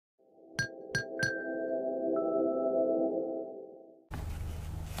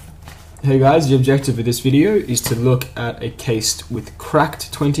Hey guys, the objective of this video is to look at a case with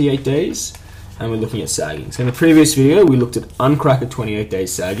cracked 28 days, and we're looking at sagging. So in the previous video we looked at uncracked 28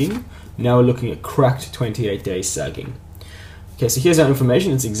 days sagging. Now we're looking at cracked 28 days sagging. Okay, so here's our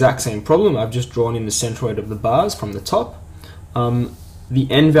information. It's the exact same problem. I've just drawn in the centroid of the bars from the top. The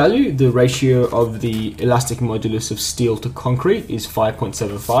N value, the ratio of the elastic modulus of steel to concrete, is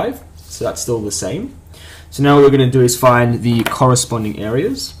 5.75, so that's still the same. So now what we're going to do is find the corresponding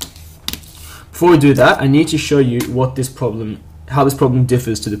areas. Before we do that, I need to show you what this problem, how this problem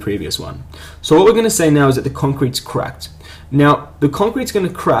differs to the previous one. So what we're going to say now is that the concrete's cracked. Now, the concrete's going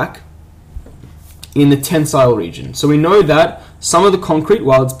to crack in the tensile region. So we know that some of the concrete,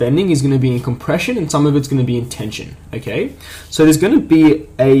 while it's bending, is going to be in compression and some of it's going to be in tension. Okay, so there's going to be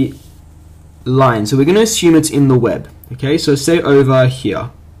a line. So we're going to assume it's in the web. Okay, so say over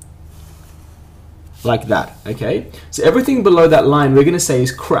here, like that. Okay, so everything below that line we're going to say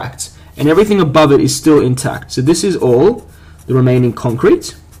is cracked, and everything above it is still intact. So this is all the remaining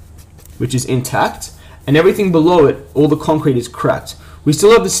concrete, which is intact, and everything below it, all the concrete is cracked. We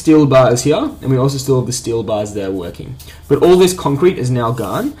still have the steel bars here, and we also still have the steel bars there working. But all this concrete is now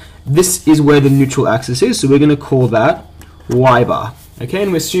gone. This is where the neutral axis is, so we're going to call that Y bar. Okay,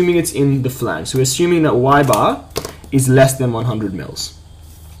 and we're assuming it's in the flange. So we're assuming that Y bar is less than 100 mils.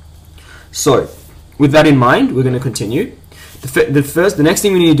 So, with that in mind, we're going to continue. The next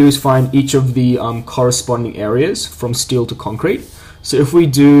thing we need to do is find each of the corresponding areas from steel to concrete. So if we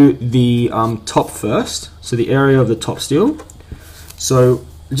do the top first, so the area of the top steel. So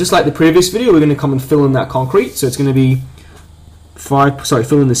just like the previous video, we're going to come and fill in that concrete. So it's going to be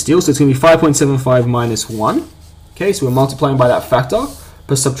fill in the steel. So it's going to be 5.75 minus 1. Okay, so we're multiplying by that factor,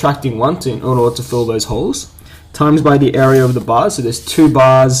 but subtracting 1 in order to fill those holes, times by the area of the bars. So there's 2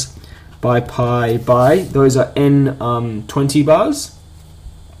 bars by pi by, those are n 20 bars,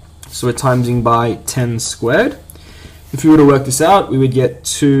 so we're timesing by 10 squared. If you were to work this out, we would get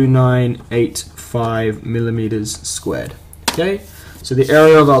 2985 millimeters squared. Okay, so the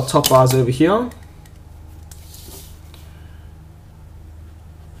area of our top bars over here